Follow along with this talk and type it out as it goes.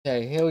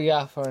Okay, here we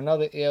are for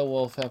another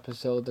Airwolf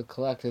episode, the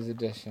collector's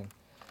edition.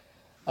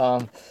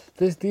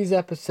 These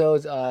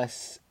episodes are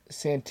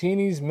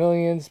Santinis,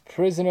 Millions,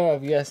 Prisoner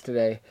of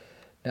Yesterday.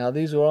 Now,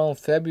 these were on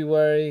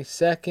February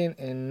 2nd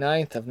and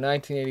 9th of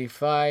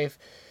 1985.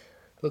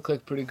 Look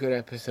like pretty good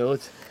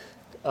episodes.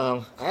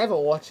 I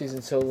haven't watched these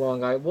in so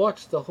long. I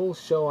watched the whole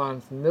show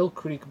on Mill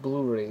Creek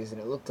Blu-rays, and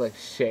it looked like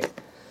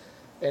shit.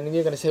 And then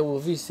you're going to say,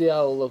 well,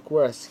 VCR will look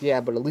worse.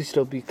 Yeah, but at least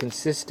it'll be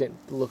consistent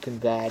looking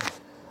bad.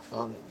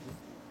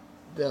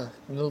 The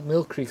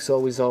Mill Creek's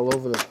always all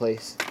over the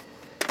place.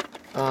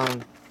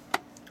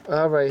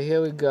 Alright,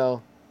 here we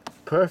go.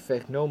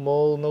 Perfect. No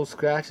mold, no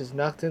scratches,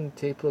 nothing.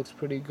 Tape looks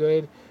pretty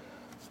good.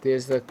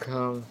 There's the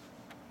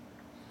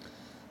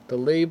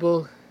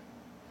label.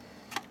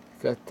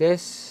 Got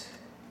this.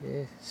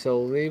 Yeah. So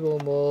label,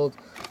 mold,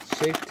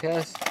 shake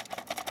test.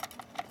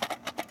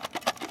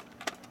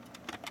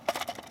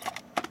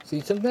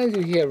 See, sometimes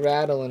you hear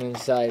rattling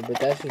inside,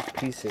 but that's just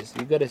pieces.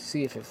 You gotta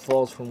see if it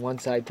falls from one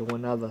side to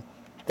another.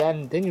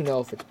 Then you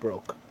know if it's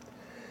broke.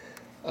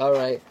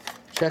 Alright,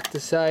 check the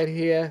side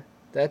here.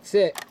 That's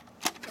it.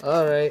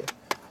 Alright,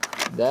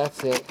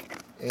 that's it.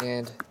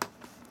 And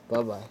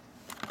bye-bye.